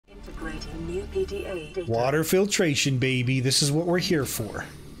Water filtration, baby. This is what we're here for.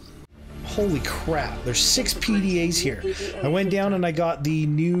 Holy crap, there's 6 PDAs here. I went down and I got the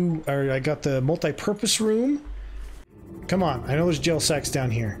I got the multi-purpose room. Come on, I know there's gel sacks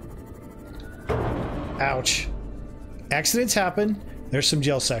down here. Ouch. Accidents happen. There's some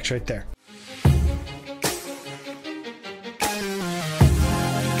gel sacks right there.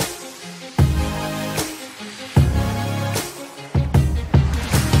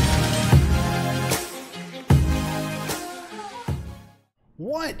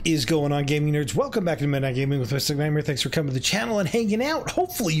 What is going on, gaming nerds? Welcome back to Midnight Gaming with Mr. Designare. Thanks for coming to the channel and hanging out.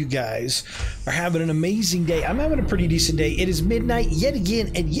 Hopefully you guys are having an amazing day. I'm having a pretty decent day. It is midnight yet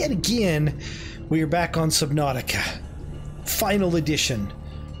again, and yet again we are back on Subnautica. Final edition.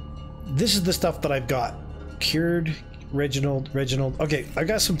 This is the stuff that I've got. Cured, Reginald. Okay, I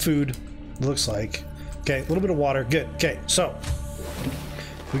got some food, it looks like. Okay, a little bit of water. Good. Okay, so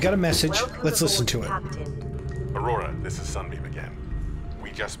we got a message. Let's listen to it. Captain. Aurora, this is Sunbeam again.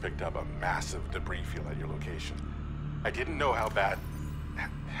 We just picked up a massive debris field at your location. I didn't know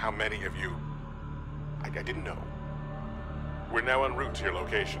how many of you... I didn't know. We're now en route to your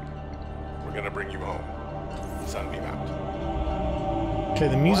location. We're gonna bring you home. Sunbeam out. Okay,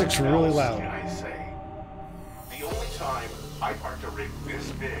 the music's really loud. What else can I say? The only time I parked a rig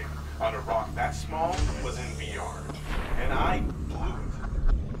this big on a rock that small was in VR. And I blew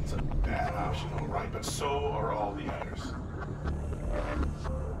it. It's a bad option, alright, but so are all the others.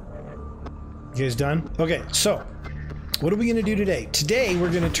 You guys done? Okay, so what are we gonna do today? Today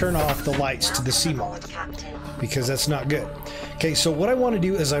we're gonna turn off the lights to the CMOD because that's not good. Okay, so what I want to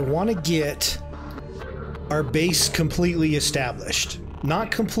do is I want to get our base completely established.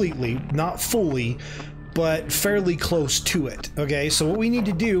 Not completely, not fully, but fairly close to it. Okay, so what we need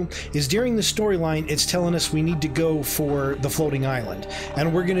to do is during the storyline, it's telling us we need to go for the floating island,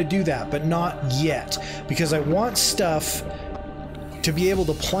 and we're gonna do that, but not yet, because I want stuff to be able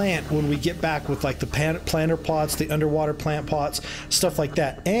to plant when we get back with like the planter pots, the underwater plant pots, stuff like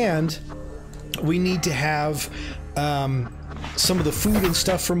that. And we need to have some of the food and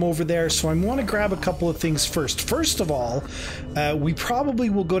stuff from over there. So I want to grab a couple of things first. First of all, we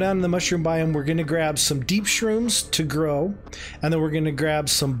probably will go down to the mushroom biome. We're going to grab some deep shrooms to grow, and then we're going to grab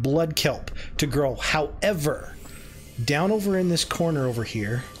some blood kelp to grow. However, down over in this corner over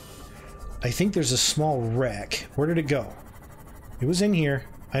here, I think there's a small wreck. Where did it go? It was in here.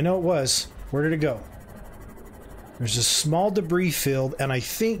 I know it was. Where did it go? There's a small debris field, and I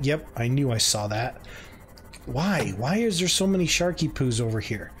think, yep, I knew I saw that. Why? Why is there so many sharky poos over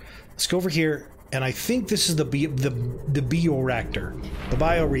here? Let's go over here, and I think this is the bioreactor. The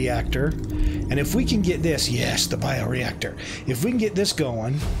bioreactor. And if we can get this, yes, the bioreactor. If we can get this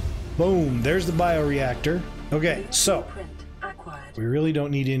going, boom, there's the bioreactor. Okay, so we really don't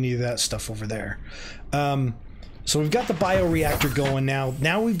need any of that stuff over there. So we've got the bioreactor going now.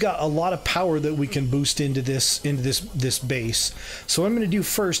 Now we've got a lot of power that we can boost into this base. So what I'm going to do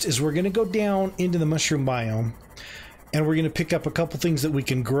first is we're going to go down into the mushroom biome, and we're going to pick up a couple things that we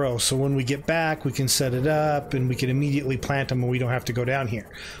can grow. So when we get back, we can set it up, and we can immediately plant them, and we don't have to go down here.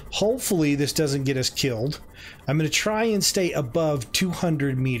 Hopefully this doesn't get us killed. I'm going to try and stay above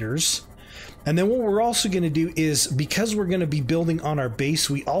 200 meters. And then what we're also going to do is, because we're going to be building on our base,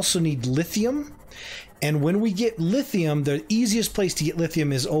 we also need lithium. And when we get lithium, the easiest place to get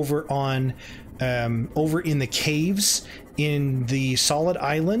lithium is over on, over in the caves in the solid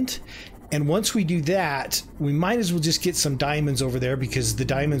island. And once we do that, we might as well just get some diamonds over there, because the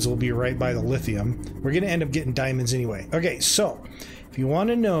diamonds will be right by the lithium. We're going to end up getting diamonds anyway. Okay, so if you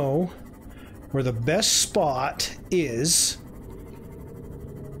want to know where the best spot is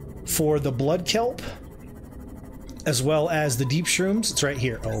for the blood kelp, as well as the deep shrooms, it's right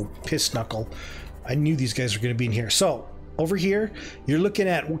here. Oh, piss knuckle. I knew these guys were going to be in here. So over here, you're looking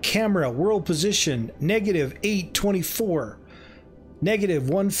at camera world position -824,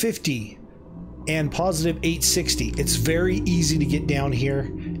 -150, and +860. It's very easy to get down here.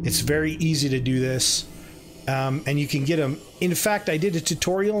 It's very easy to do this, and you can get them. In fact, I did a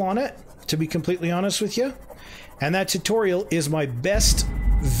tutorial on it, to be completely honest with you, and that tutorial is my best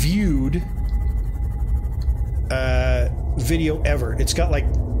viewed video ever. It's got like,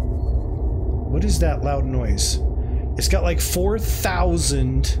 what is that loud noise? It's got like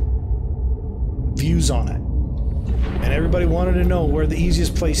 4,000 views on it. And everybody wanted to know where the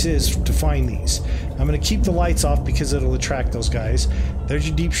easiest place is to find these. I'm going to keep the lights off because it'll attract those guys. There's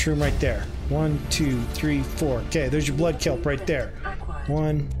your deep shroom right there. 1, 2, 3, 4. Okay, there's your blood kelp right there.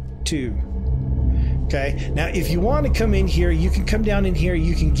 1, 2. Okay, now if you want to come in here, you can come down in here.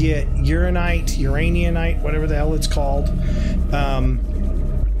 You can get uranite, uranianite, whatever the hell it's called.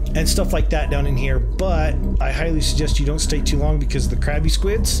 and stuff like that down in here. But I highly suggest you don't stay too long because of the crabby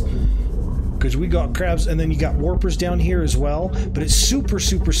squids. Because we got crabs, and then you got warpers down here as well. But it's super,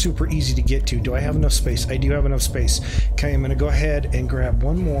 super, super easy to get to. Do I have enough space? I do have enough space. Okay, I'm going to go ahead and grab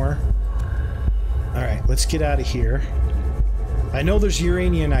one more. Alright, let's get out of here. I know there's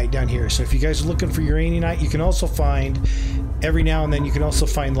uraninite down here, so if you guys are looking for uraninite, you can also find, every now and then, you can also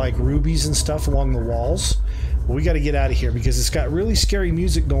find like rubies and stuff along the walls. But we got to get out of here because it's got really scary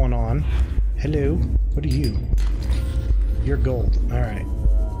music going on. Hello? What are you? You're gold. Alright.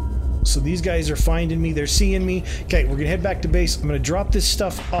 So these guys are finding me, they're seeing me. Okay, we're gonna head back to base. I'm gonna drop this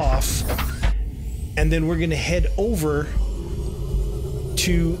stuff off, and then we're gonna head over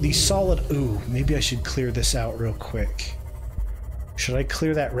to the solid. Ooh, maybe I should clear this out real quick. Should I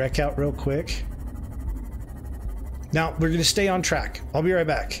clear that wreck out real quick? Now, we're gonna stay on track. I'll be right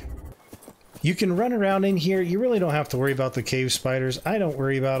back. You can run around in here. You really don't have to worry about the cave spiders. I don't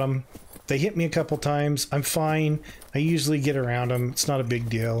worry about them. They hit me a couple times. I'm fine. I usually get around them. It's not a big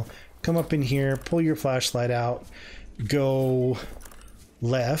deal. Come up in here, pull your flashlight out, go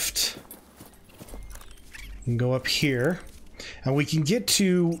left, and go up here. And we can get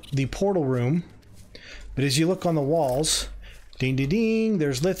to the portal room, but as you look on the walls, ding, ding, ding,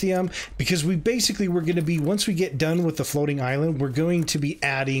 there's lithium. Because we're going to be, once we get done with the floating island, we're going to be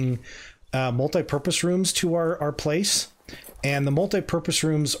adding multi-purpose rooms to our place. And the multi-purpose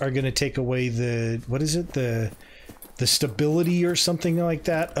rooms are going to take away the, what is it, the stability or something like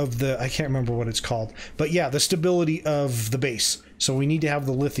that of the, I can't remember what it's called, but yeah, the stability of the base. So we need to have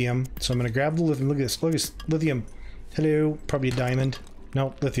the lithium. So I'm going to grab the lithium. Look at this. Look at this. Lithium. Hello. Probably a diamond.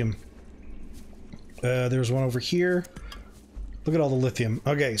 No, lithium. There's one over here. Look at all the lithium.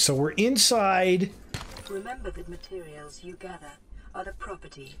 Okay, so we're inside. Remember that materials you gather are the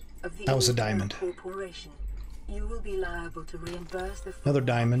property of the that was a diamond. Corporation. You will be liable to reimburse the another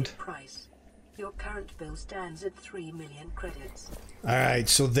diamond price. Your current bill stands at 3 million credits. Alright,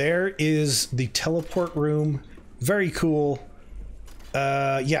 so there is the teleport room. Very cool.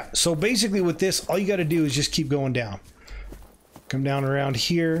 Yeah, so basically with this, all you got to do is just keep going down. Come down around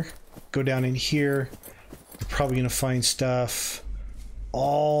here. Go down in here. You're probably going to find stuff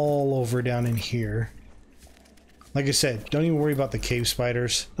all over down in here. Like I said, don't even worry about the cave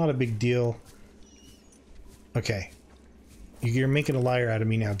spiders. Not a big deal. Okay. You're making a liar out of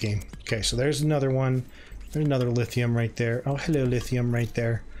me now, game. Okay, so there's another one. There's another lithium right there. Oh, hello, lithium right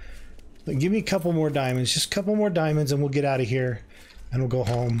there. But give me a couple more diamonds. Just a couple more diamonds and we'll get out of here. And we'll go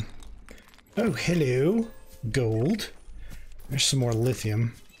home. Oh, hello. Gold. There's some more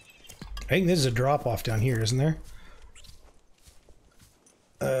lithium. I think this is a drop-off down here, isn't there?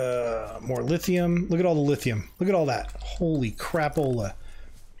 More lithium. Look at all the lithium. Look at all that. Holy crapola.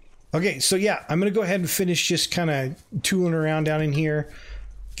 Okay, so yeah, I'm going to go ahead and finish just kind of tooling around down in here.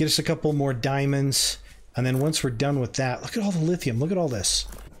 Get us a couple more diamonds. And then once we're done with that, look at all the lithium. Look at all this.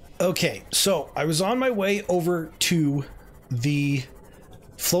 Okay, so I was on my way over to the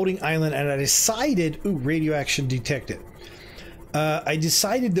floating island and I decided... Ooh, radioaction detected. I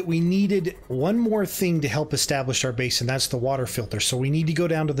decided that we needed one more thing to help establish our base, and that's the water filter. So we need to go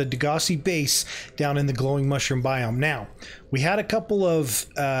down to the Degasi base down in the glowing mushroom biome. Now, we had a couple of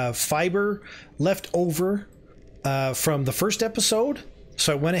fiber left over from the first episode,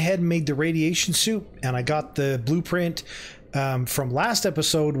 so I went ahead and made the radiation suit, and I got the blueprint from last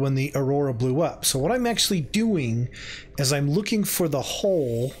episode when the Aurora blew up. So what I'm actually doing is I'm looking for the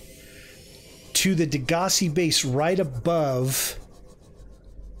hole to the Degasi base right above.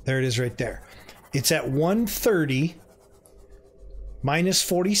 There it is right there. It's at 130 minus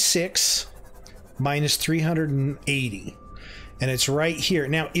 46 minus 380. And it's right here.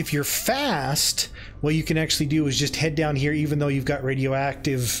 Now, if you're fast, what you can actually do is just head down here, even though you've got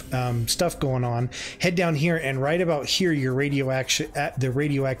radioactive stuff going on. Head down here, and right about here, your the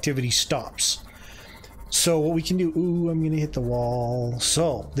radioactivity stops. So what we can do... Ooh, I'm going to hit the wall.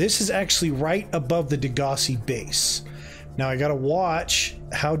 So this is actually right above the Degasi base. Now I got to watch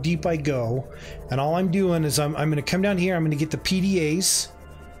how deep I go. And all I'm doing is I'm going to come down here. I'm going to get the PDAs.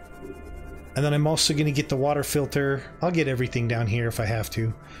 And then I'm also going to get the water filter. I'll get everything down here if I have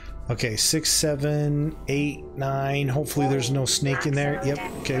to. Okay, 6, 7, 8, 9. Hopefully there's no snake in there. Yep.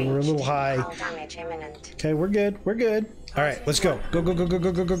 Okay, we're a little high. Okay, we're good. We're good. All right, let's go. Go, go, go, go,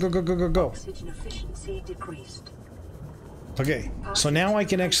 go, go, go, go, go, go, go, go. Oxygen efficiency decreased. Okay, so now I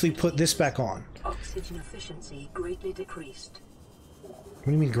can actually put this back on. Oxygen efficiency greatly decreased. What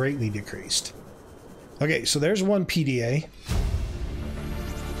do you mean greatly decreased? Okay, so there's one PDA.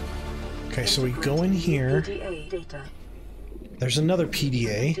 Okay, so we go in here. There's another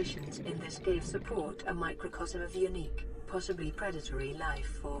PDA. Conditions in this gave support a microcosm of unique possibly predatory life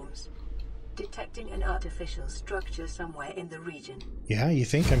forms. Detecting an artificial structure somewhere in the region. Yeah, you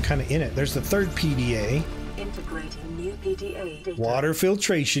think? I'm kind of in it. There's the third PDA. Integrating new PDA data. Water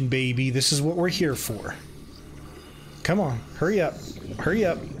filtration, baby. This is what we're here for. Come on, hurry up. Hurry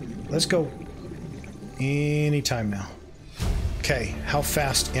up. Let's go. Anytime now. Okay, how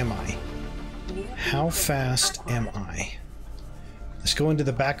fast am I? How fast am I? Let's go into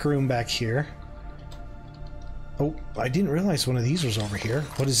the back room back here. Oh, I didn't realize one of these was over here.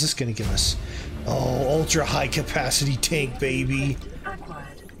 What is this going to give us? Oh, ultra high capacity tank, baby.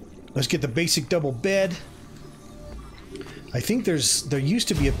 Let's get the basic double bed. I think there used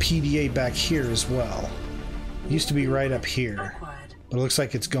to be a PDA back here as well. It used to be right up here. But it looks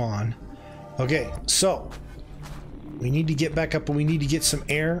like it's gone. Okay, so we need to get back up and we need to get some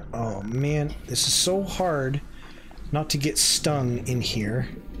air. Oh man, this is so hard not to get stung in here.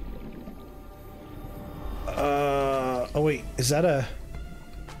 Oh wait, is that a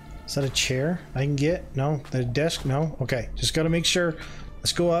chair I can get? No, the desk? No? Okay, just gotta make sure.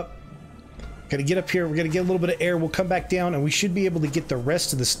 Let's go up. Gotta get up here. We're gonna get a little bit of air. We'll come back down and we should be able to get the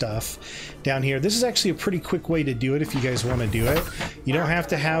rest of the stuff down here. This is actually a pretty quick way to do it if you guys want to do it. You don't have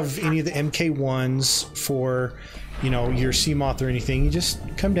to have any of the MK1s for, you know, your Seamoth or anything. You just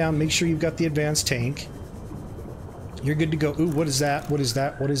come down, make sure you've got the advanced tank. You're good to go. Ooh, what is that? What is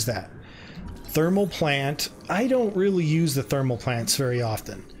that? What is that? Thermal plant. I don't really use the thermal plants very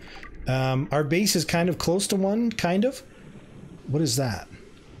often. Our base is kind of close to one, kind of. What is that?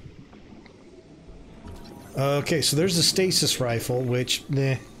 Okay, so there's the stasis rifle, which,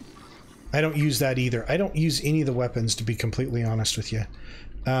 nah, I don't use that either. I don't use any of the weapons, to be completely honest with you.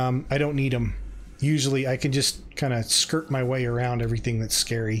 I don't need them. Usually I can just kind of skirt my way around everything that's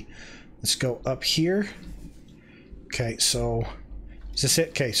scary. Let's go up here. Okay, so is this it?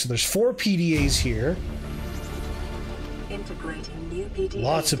 Okay, so there's 4 PDAs here. Integrating new PDA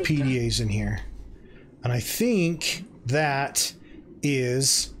Lots of PDAs in here. And I think that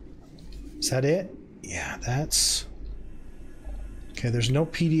is that it? Yeah, that's... Okay, there's no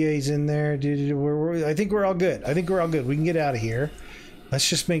PDAs in there. I think we're all good. I think we're all good. We can get out of here. Let's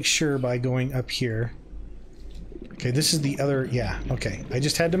just make sure by going up here. Okay, this is the other... Yeah, okay. I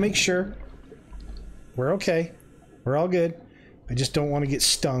just had to make sure. We're okay. We're all good. I just don't want to get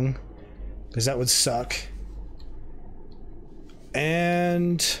stung, because that would suck.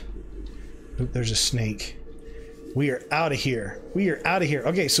 And... Oop, there's a snake. We are out of here. We are out of here.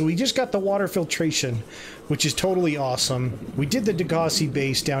 Okay, so we just got the water filtration, which is totally awesome. We did the Degasi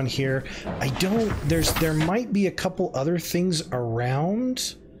base down here. There might be a couple other things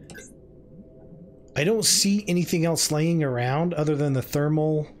around. I don't see anything else laying around other than the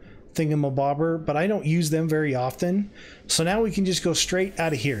thermal thingamabobber, but I don't use them very often. So now we can just go straight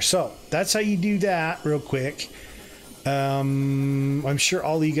out of here. So that's how you do that real quick. I'm sure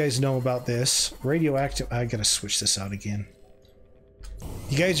all of you guys know about this. Radioactive... I gotta switch this out again.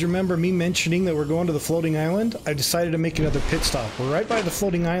 You guys remember me mentioning that we're going to the floating island? I decided to make another pit stop. We're right by the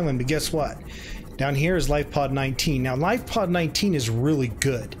floating island, but guess what? Down here is LifePod 19. Now, LifePod 19 is really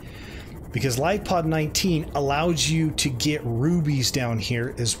good, because LifePod 19 allows you to get rubies down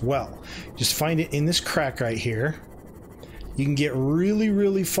here as well. Just find it in this crack right here. You can get really,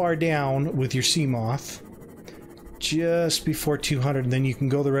 really far down with your Seamoth. Just before 200, and then you can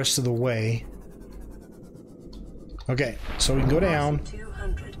go the rest of the way. Okay, so we can go down.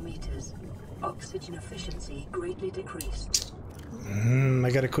 200 meters. Oxygen efficiency greatly decreased.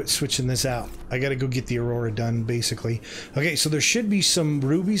 I gotta quit switching this out. I gotta go get the Aurora done, basically. Okay, so there should be some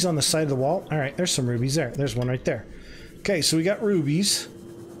rubies on the side of the wall. Alright, there's some rubies there. There's one right there. Okay, so we got rubies.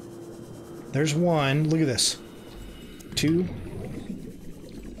 There's one. Look at this. 2,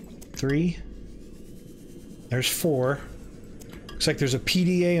 3. There's 4. Looks like there's a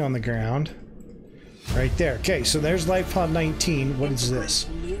PDA on the ground. Right there. Okay, so there's LifePod 19. What is this?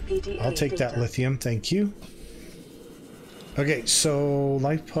 I'll take that lithium. Thank you. Okay, so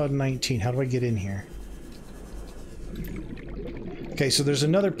LifePod 19. How do I get in here? Okay, so there's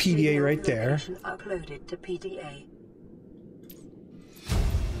another PDA right there. Uploaded to PDA.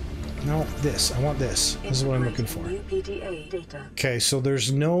 No, this. I want this. This is what I'm looking for. Okay, so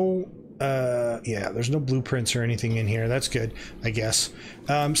there's no... yeah, there's no blueprints or anything in here. That's good, I guess.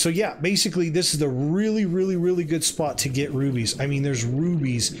 So yeah, basically this is the really, really, really good spot to get rubies. I mean, there's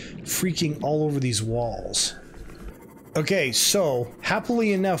rubies freaking all over these walls. Okay, so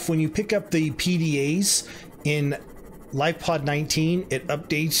happily enough, when you pick up the PDAs in LifePod 19, it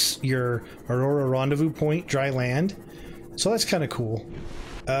updates your Aurora Rendezvous Point dry land. So that's kind of cool.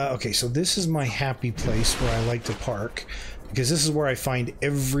 Okay, so this is my happy place where I like to park. because this is where I find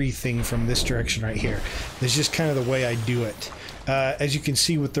everything from this direction right here. This is just kind of the way I do it. As you can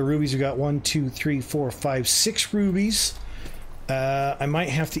see with the rubies, we got 1, 2, 3, 4, 5, 6 rubies. I might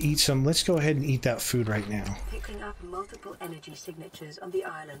have to eat some. Let's go ahead and eat that food right now. Picking up multiple energy signatures on the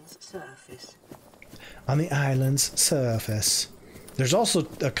island's surface. On the island's surface. There's also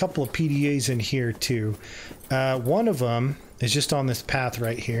a couple of PDAs in here too. One of them is just on this path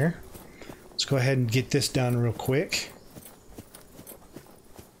right here. Let's go ahead and get this done real quick.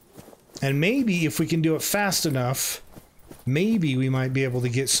 And maybe if we can do it fast enough, maybe we might be able to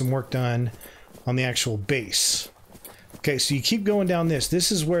get some work done on the actual base. Okay, so you keep going down this.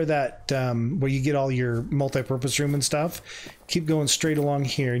 This is where that, where you get all your multi-purpose room and stuff. Keep going straight along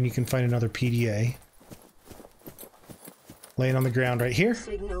here and you can find another PDA. Laying on the ground right here.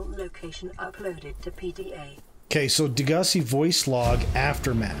 Signal location uploaded to PDA. Okay, so Degasi voice log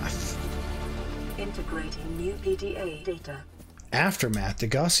aftermath. Integrating new PDA data. Aftermath.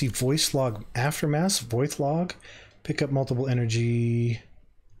 Degasi voice log aftermath. Voice log. Pick up multiple energy.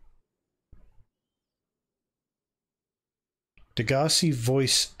 Degasi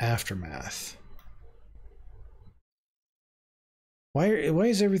voice aftermath. Why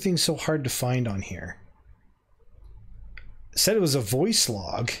is everything so hard to find on here? It said it was a voice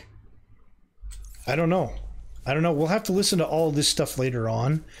log. I don't know. I don't know. We'll have to listen to all this stuff later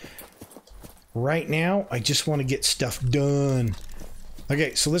on. Right now, I just want to get stuff done.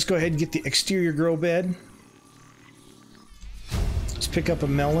 Okay, so let's go ahead and get the exterior grow bed. Let's pick up a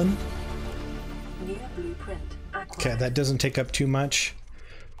melon. New blueprint acquired. Okay, that doesn't take up too much.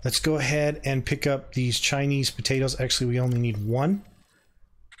 Let's go ahead and pick up these Chinese potatoes. Actually, we only need one.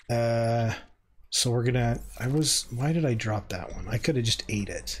 So we're gonna... Why did I drop that one? I could have just ate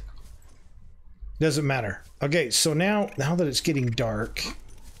it. Doesn't matter. Okay, so now that it's getting dark...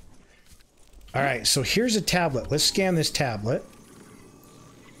 Alright, so here's a tablet. Let's scan this tablet.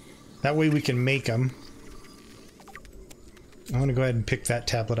 That way we can make them. I'm gonna go ahead and pick that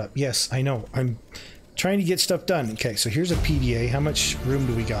tablet up. Yes, I know. I'm trying to get stuff done. Okay, so here's a PDA. How much room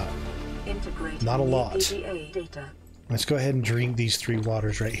do we got? Not a lot. PDA data. Let's go ahead and drink these 3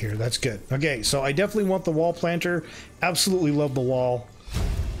 waters right here. That's good. Okay, so I definitely want the wall planter. Absolutely love the wall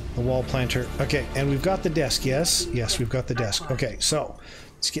planter. Okay, and we've got the desk. Yes, we've got the desk. Okay, so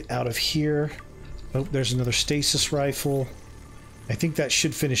let's get out of here. Oh, there's another stasis rifle. I think that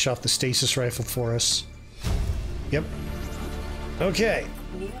should finish off the stasis rifle for us. Yep. Okay.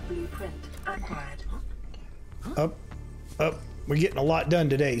 New blueprint acquired. Up. We're getting a lot done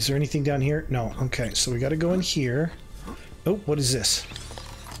today. Is there anything down here? No. Okay, so we got to go in here. Oh, what is this?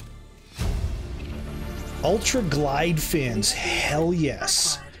 Ultra glide fins. Hell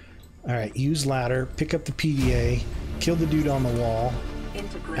yes. Alright, use ladder. Pick up the PDA. Kill the dude on the wall.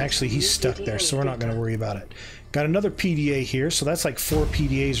 Actually, he's stuck there, so we're not going to worry about it. Got another PDA here, so that's like 4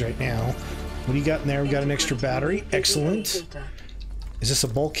 PDAs right now. What do you got in there? We got an extra battery. Excellent. Is this a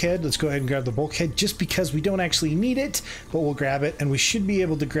bulkhead? Let's go ahead and grab the bulkhead just because we don't actually need it, but we'll grab it. And we should be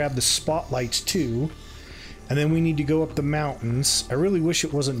able to grab the spotlights too. And then we need to go up the mountains. I really wish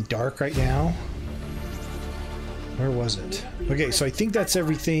it wasn't dark right now. Where was it? Okay, so I think that's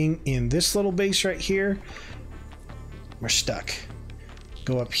everything in this little base right here. We're stuck.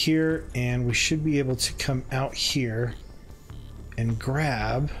 Go up here and we should be able to come out here and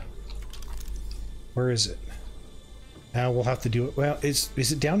grab... Where is it? Now we'll have to do it. Well, is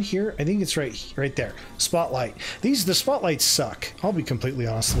it down here? I think it's right there. Spotlight. The spotlights suck. I'll be completely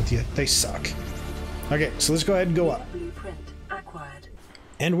honest with you. They suck. Okay, so let's go ahead and go up. Blueprint acquired.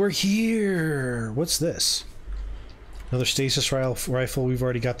 And we're here. What's this? Another stasis rifle. We've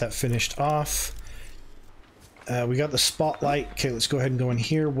already got that finished off. We got the spotlight. Okay, let's go ahead and go in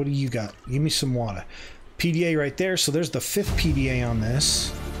here. What do you got? Give me some water. PDA right there. So there's the 5th PDA on this.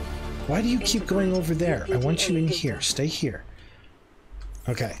 Why do you keep going over there? I want you in here. Stay here.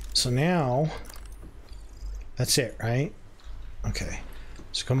 Okay, so now that's it, right? Okay,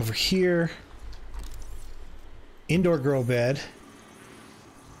 so come over here. Indoor grow bed.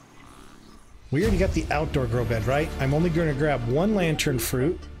 We already got the outdoor grow bed, right? I'm only going to grab 1 lantern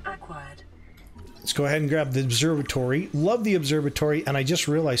fruit. Let's go ahead and grab the observatory. Love the observatory, and I just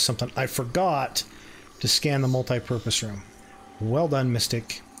realized something. I forgot to scan the multi-purpose room. Well done,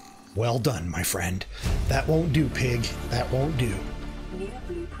 Mystic. Well done, my friend. That won't do, pig. That won't do.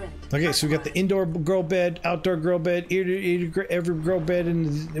 Okay, so we got the indoor grow bed, outdoor grow bed, every grow bed,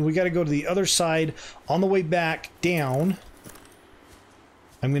 and we got to go to the other side. On the way back down,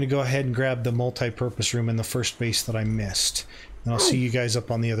 I'm going to go ahead and grab the multi-purpose room in the first base that I missed. And I'll see you guys up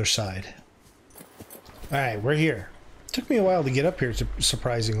on the other side. Alright, we're here. Took me a while to get up here,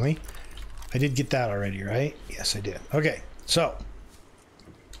 surprisingly. I did get that already, right? Yes, I did. Okay, So,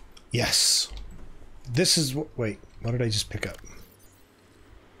 yes. This is what... Wait, what did I just pick up?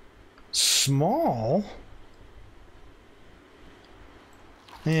 Small?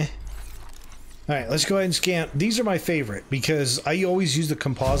 Eh. Alright, let's go ahead and scan. These are my favorite because I always use the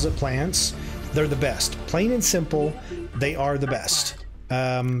composite plants. They're the best. Plain and simple, they are the best.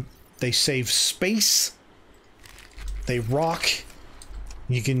 They save space. They rock.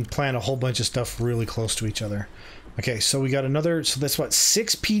 You can plant a whole bunch of stuff really close to each other. Okay, so we got another, so that's what,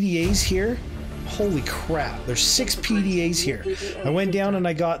 6 PDAs here? Holy crap, there's 6 PDAs here. I went down and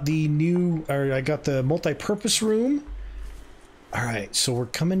I got the new, or I got the multi-purpose room. All right, so we're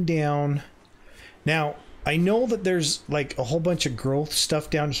coming down. Now, I know that there's like a whole bunch of growth stuff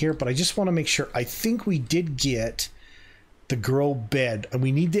down here, but I just want to make sure. I think we did get the grow bed. And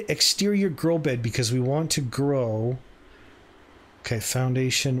we need the exterior grow bed because we want to grow. Okay,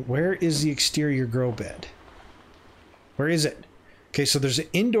 foundation. Where is the exterior grow bed? Where is it? Okay, so there's an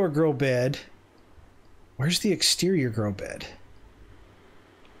indoor grow bed. Where's the exterior grow bed?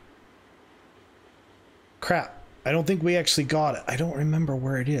 Crap. I don't think we actually got it. I don't remember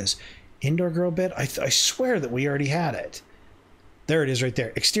where it is. Indoor grow bed? I swear that we already had it. There it is right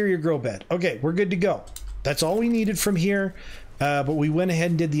there. Exterior grow bed. Okay, we're good to go. That's all we needed from here. But we went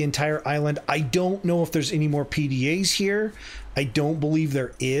ahead and did the entire island. I don't know if there's any more PDAs here. I don't believe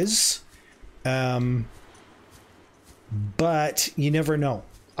there is. But you never know.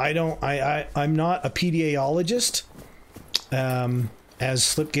 I'm not a PDAologist, as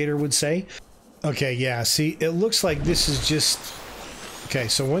Slipgator would say. Okay, yeah, see, it looks like this is just... Okay,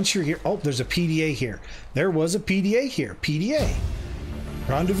 so once you're here... Oh, there's a PDA here. There was a PDA here. PDA.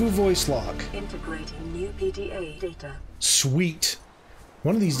 Rendezvous voice log. Integrating new PDA data. Sweet.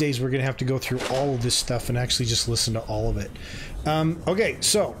 One of these days we're going to have to go through all of this stuff and actually just listen to all of it. Okay,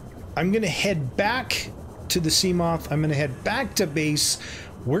 so I'm going to head back to the Seamoth. I'm going to head back to base.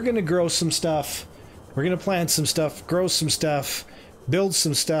 We're going to grow some stuff. We're going to plant some stuff, grow some stuff, build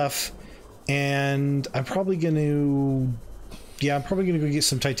some stuff, and I'm probably going to... Yeah, I'm probably going to go get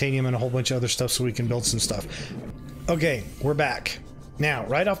some titanium and a whole bunch of other stuff so we can build some stuff. Okay, we're back. Now,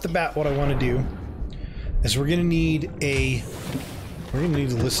 right off the bat, what I want to do is we're going to need a... We're going to need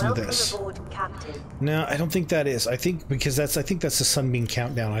to listen to this. No, I don't think that is. I think because I think that's the sunbeam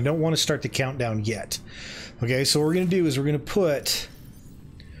countdown. I don't want to start the countdown yet. Okay, so what we're going to do is we're going to put...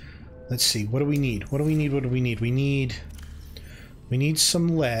 Let's see, what do we need? What do we need? What do we need? We need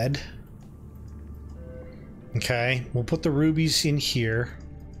some lead. Okay, we'll put the rubies in here.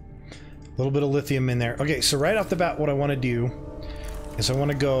 A little bit of lithium in there. Okay, so right off the bat, what I want to do is I want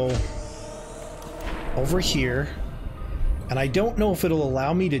to go over here. And I don't know if it'll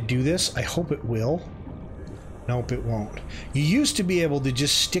allow me to do this. I hope it will. Nope, it won't. You used to be able to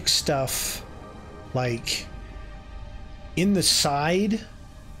just stick stuff like in the side.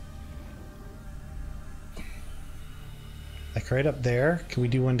 Like right up there. Can we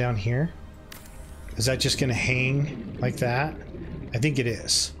do one down here? Is that just going to hang like that? I think it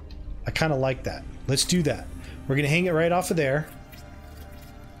is. I kind of like that. Let's do that. We're going to hang it right off of there.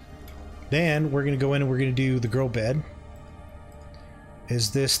 Then we're going to go in and we're going to do the grow bed.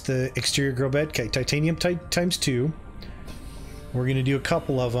 Is this the exterior grow bed? Okay, titanium times 2. We're going to do a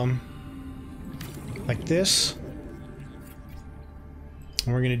couple of them like this.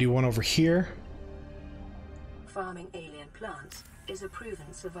 And we're going to do one over here. Farming alien plants is a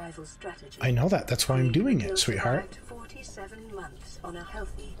proven survival strategy. I know that. That's why I'm doing it, sweetheart. 47 months on a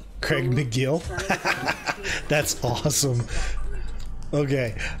healthy Craig McGill. That's awesome.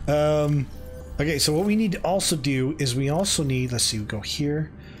 Okay. Okay, so what we need to also do is we also need, let's see, we go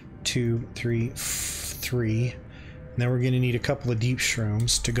here, 2, 3, 3. And then we're going to need a couple of deep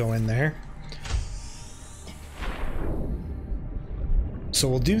shrooms to go in there. So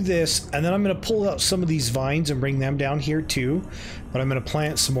we'll do this, and then I'm going to pull out some of these vines and bring them down here too. But I'm going to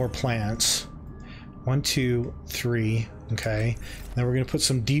plant some more plants. 1, 2, 3. Okay. And then we're going to put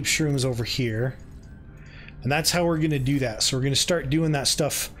some deep shrooms over here. And that's how we're going to do that. So we're going to start doing that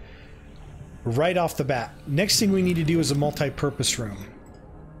stuff right off the bat. Next thing we need to do is a multi-purpose room.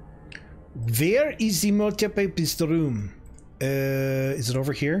 Where is the multi-purpose room? Is it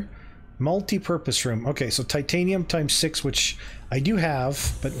over here? Multi-purpose room. Okay, so titanium times 6, which I do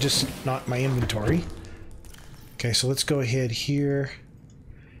have, but just not my inventory. Okay, so let's go ahead here.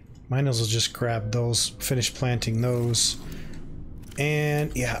 Might as well just grab those, finish planting those.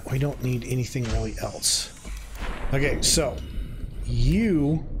 And yeah, we don't need anything really else. Okay, so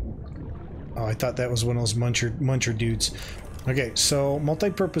you... Oh, I thought that was one of those muncher dudes. Okay, so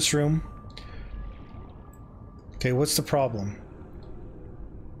multi-purpose room. Okay, what's the problem?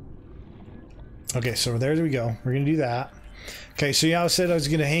 Okay, so there we go. We're gonna do that. Okay, so yeah, I said I was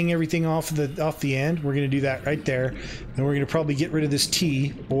going to hang everything off the end. We're going to do that right there. And we're going to probably get rid of this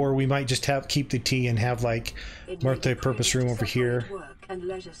T, or we might just keep the T and have like multi-purpose room over here. Work and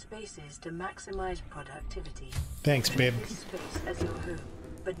leisure spaces to maximize productivity. Thanks, babe. This space as your home,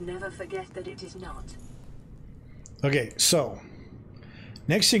 but never forget that it is not. Okay, so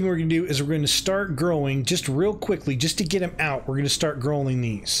next thing we're going to do is we're going to start growing just real quickly, just to get them out. We're going to start growing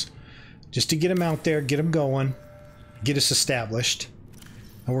these, just to get them out there, get them going. Get us established,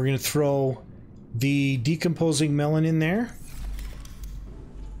 and we're going to throw the decomposing melon in there.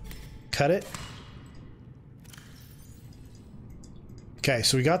 Cut it. Okay,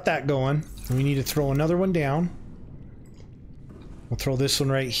 so we got that going. We need to throw another one down. We'll throw this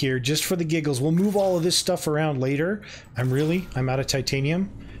one right here just for the giggles. We'll move all of this stuff around later. I'm out of titanium.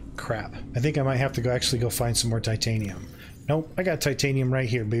 Crap. I think I might have to actually go find some more titanium. Nope, I got titanium right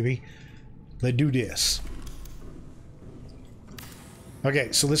here, baby. Let's do this.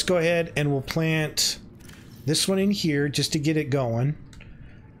 Okay, so let's go ahead and we'll plant this one in here just to get it going.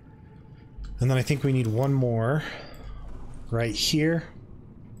 And then I think we need one more right here.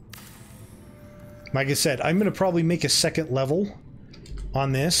 Like I said, I'm going to probably make a second level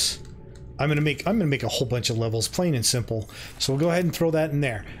on this. I'm going to make a whole bunch of levels, plain and simple. So we'll go ahead and throw that in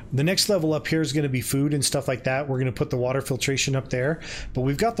there. The next level up here is going to be food and stuff like that. We're going to put the water filtration up there, but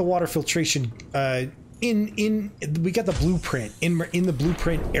we've got the water filtration we got the blueprint in the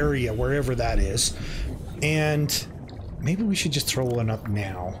blueprint area, wherever that is, and maybe we should just throw one up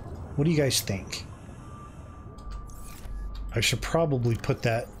now. What do you guys think? I should probably put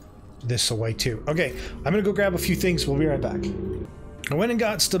this away too. Okay, I'm gonna go grab a few things. We'll be right back. I went and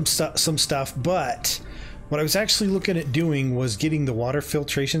got some stuff, but what I was actually looking at doing was getting the water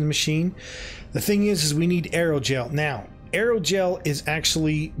filtration machine. The thing is we need aerogel now. Aerogel is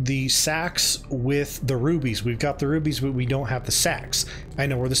actually the sacks with the rubies. We've got the rubies, but we don't have the sacks. I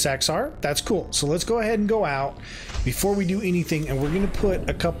know where the sacks are. That's cool. So let's go ahead and go out before we do anything, and we're going to put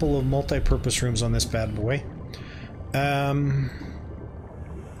a couple of multi-purpose rooms on this bad boy.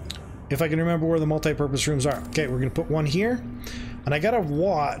 If I can remember where the multi-purpose rooms are. Okay, we're going to put one here, and I got to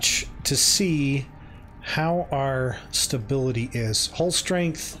watch to see how our stability is. Hull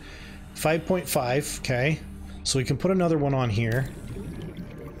strength 5.5. Okay. So we can put another one on here.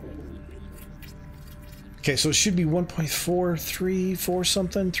 Okay, so it should be 1.434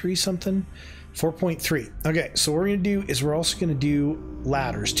 something, 3 something, 4.3. Okay, so what we're going to do is we're also going to do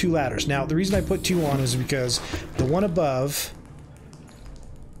ladders, 2 ladders. Now, the reason I put 2 on is because the one above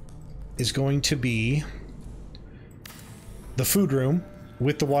is going to be the food room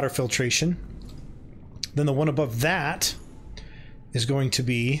with the water filtration. Then the one above that is going to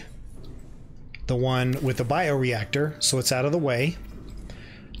be the one with the bioreactor, so it's out of the way.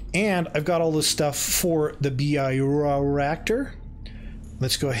 And I've got all this stuff for the bioreactor.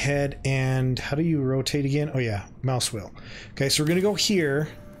 Let's go ahead and... how do you rotate again? Oh yeah, mouse wheel. Okay, so we're going to go here.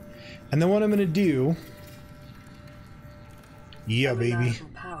 And then what I'm going to do... yeah, baby. A reliable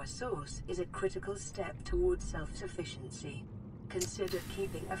power source is a critical step towards self-sufficiency. Consider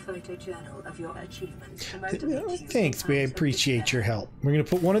keeping a photojournal of your achievements to motivate you. Thanks, babe. I appreciate your help. We're going to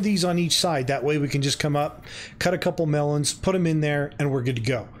put one of these on each side. That way we can just come up, cut a couple melons, put them in there, and we're good to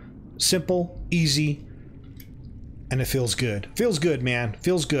go. Simple, easy, and it feels good. Feels good, man.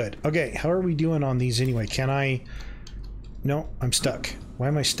 Feels good. Okay, how are we doing on these anyway? Can I... no, I'm stuck. Why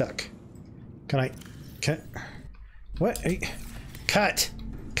am I stuck? Can what? Cut.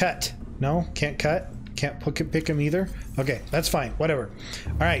 Cut. No, can't cut. Can't pick them either. Okay, that's fine. Whatever.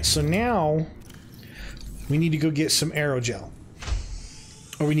 All right, so now we need to go get some aerogel,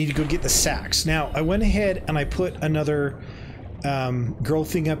 or we need to go get the sacks. Now I went ahead and I put another grow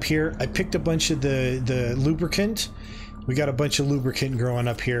thing up here. I picked a bunch of the lubricant. We got a bunch of lubricant growing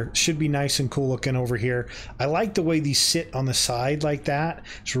up here. Should be nice and cool looking over here. I like the way these sit on the side like that.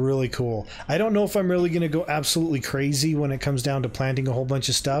 It's really cool. I don't know if I'm really going to go absolutely crazy when it comes down to planting a whole bunch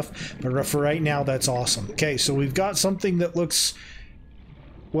of stuff, but for right now, that's awesome. Okay, so we've got something that looks,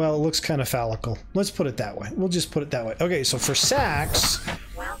 well, it looks kind of phallical. Let's put it that way. We'll just put it that way. Okay, so for sacks,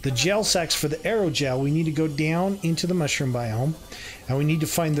 the gel sacks for the aerogel, we need to go down into the mushroom biome. And we need to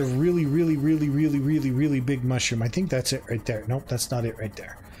find the really, really, really, really, really, really big mushroom. I think that's it right there. Nope, that's not it right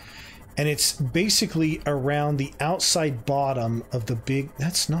there. And it's basically around the outside bottom of the big...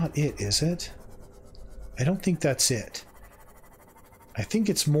 that's not it, is it? I don't think that's it. I think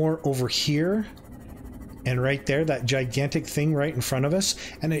it's more over here and right there, that gigantic thing right in front of us.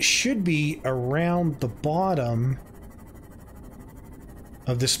 And it should be around the bottom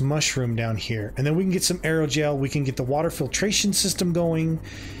of this mushroom down here, and then we can get some aerogel, we can get the water filtration system going,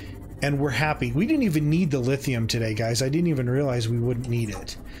 and we're happy. We didn't even need the lithium today, guys. I didn't even realize we wouldn't need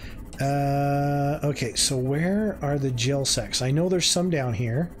it. Okay, so where are the gel sacks? I know there's some down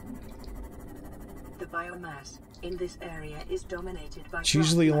here. The biomass in this area is dominated by. It's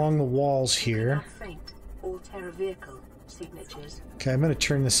usually along the walls here. Faint or terror vehicle signatures. Okay, I'm going to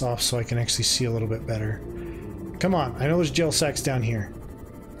turn this off so I can actually see a little bit better. Come on, I know there's gel sacks down here.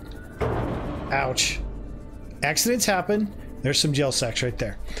 Ouch. Accidents happen. There's some gel sacks right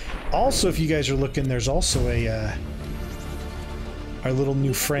there. Also, if you guys are looking, there's also a our little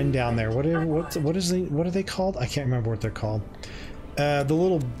new friend down there. What are they called? I can't remember what they're called. The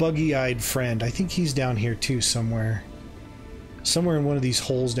little buggy-eyed friend. I think he's down here too somewhere. Somewhere in one of these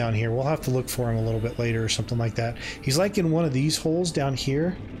holes down here. We'll have to look for him a little bit later or something like that. He's like in one of these holes down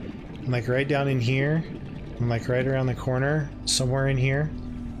here. And like right down in here. And like right around the corner. Somewhere in here.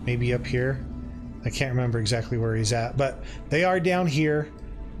 Maybe up here. I can't remember exactly where he's at. But they are down here.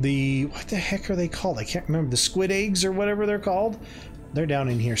 What the heck are they called? I can't remember. The squid eggs or whatever they're called. They're down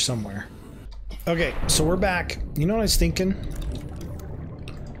in here somewhere. Okay, so we're back. You know what I was thinking?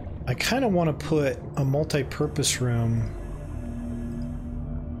 I kind of want to put a multi-purpose room.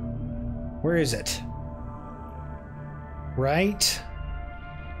 Where is it? Right?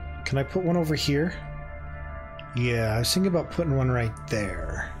 Can I put one over here? Yeah, I was thinking about putting one right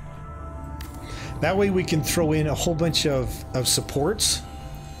there. That way we can throw in a whole bunch of supports,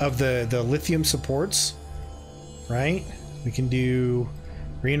 of the lithium supports, right? We can do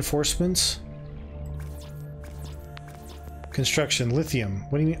reinforcements. Construction, lithium.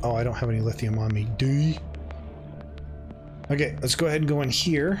 What do you mean? Oh, I don't have any lithium on me. D. Okay, let's go ahead and go in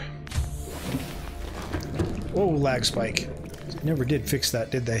here. Whoa, lag spike. Never did fix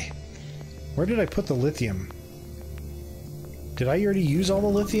that, did they? Where did I put the lithium? Did I already use all the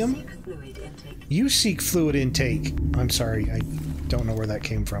lithium? You seek fluid intake. I'm sorry, I don't know where that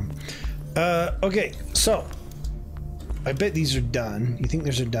came from. Okay, so I bet these are done. You think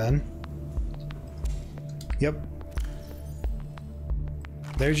these are done? Yep.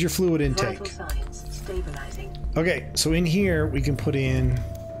 There's your fluid intake. Okay, so in here we can put in...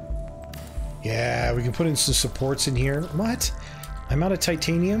 Yeah, we can put in some supports in here. What? I'm out of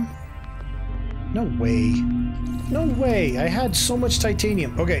titanium? No way. No way. I had so much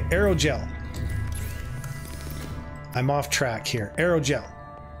titanium. Okay, aerogel. I'm off track here. Aerogel.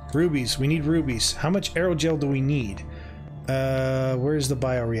 Rubies. We need rubies. How much aerogel do we need? Where's the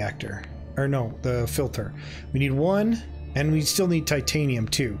bioreactor? Or no, the filter. We need one, and we still need titanium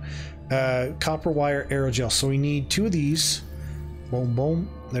too. Copper wire aerogel. So we need 2 of these. Boom, boom.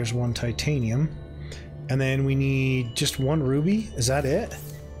 There's 1 titanium. And then we need just 1 ruby. Is that it?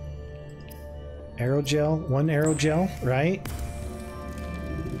 Aerogel. 1 aerogel, right?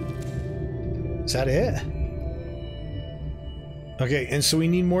 Is that it? Okay, and so we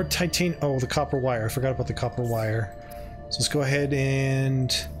need more titanium. Oh, the copper wire. I forgot about the copper wire. So let's go ahead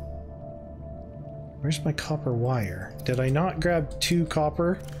and... Where's my copper wire? Did I not grab 2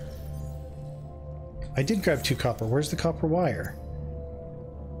 copper? I did grab 2 copper. Where's the copper wire?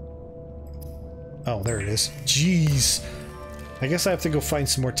 Oh, there it is. Jeez. I guess I have to go find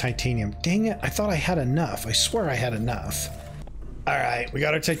some more titanium. Dang it, I thought I had enough. I swear I had enough. Alright, we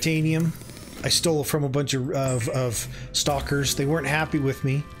got our titanium. I stole it from a bunch of stalkers. They weren't happy with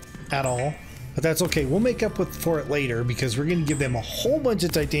me at all. But that's okay. We'll make up for it later because we're going to give them a whole bunch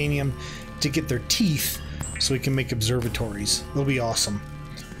of titanium to get their teeth so we can make observatories. It'll be awesome.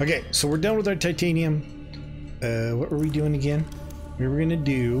 Okay, so we're done with our titanium. What were we doing again? We were going to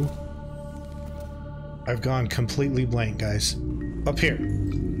do... I've gone completely blank, guys. Up here.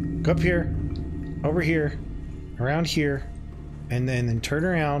 Go up here. Over here. Around here. And then turn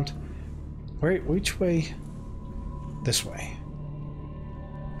around. Wait, which way? This way.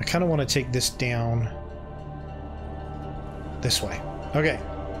 I kind of want to take this down. This way. Okay.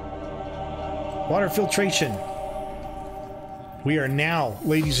 Water filtration. We are now,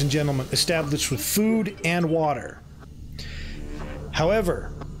 ladies and gentlemen, established with food and water.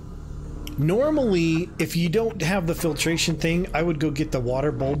 However, normally, if you don't have the filtration thing, I would go get the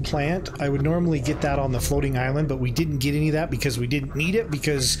water bulb plant. I would normally get that on the floating island, but we didn't get any of that because we didn't need it,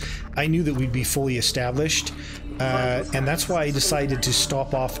 because I knew that we'd be fully established. And that's why I decided to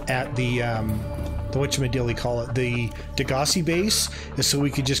stop off at the whatchamadiddly call it, the Degasi base, so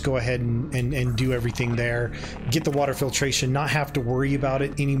we could just go ahead and do everything there, get the water filtration, not have to worry about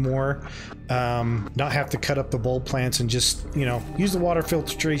it anymore, not have to cut up the bulb plants, and just, you know, use the water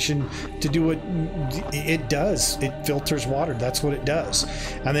filtration to do what it does. It filters water. That's what it does.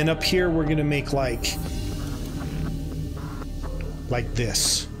 And then up here we're gonna make like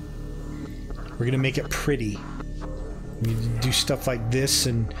this. We're gonna make it pretty. We do stuff like this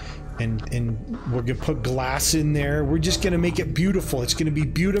and and we're gonna put glass in there. We're just gonna make it beautiful. It's gonna be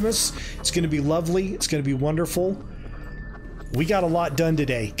beautimous. It's gonna be lovely. It's gonna be wonderful. We got a lot done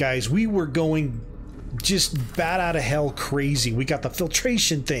today, guys. We were going just bat out of hell crazy. We got the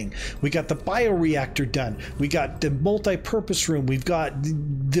filtration thing. We got the bioreactor done. We got the multi-purpose room. We've got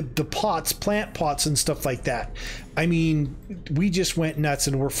the pots, plant pots and stuff like that. I mean, we just went nuts,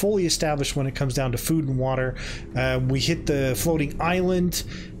 and we're fully established when it comes down to food and water. We hit the floating island.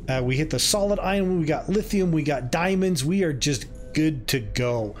 We hit the solid island. We got lithium. We got diamonds. We are just good to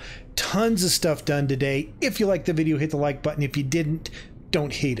go. Tons of stuff done today. If you liked the video, hit the like button. If you didn't,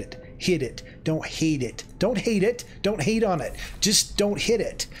 don't hate it. Hit it. Don't hate it. Don't hate it. Don't hate on it. Just don't hit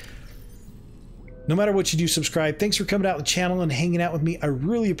it. No matter what you do, subscribe. Thanks for coming out to the channel and hanging out with me. I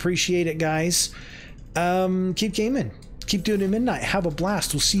really appreciate it, guys. Keep gaming. Keep doing it at midnight. Have a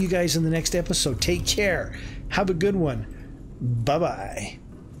blast. We'll see you guys in the next episode. Take care. Have a good one. Bye-bye.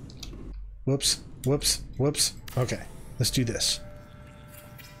 Whoops. Whoops. Whoops. Okay. Let's do this.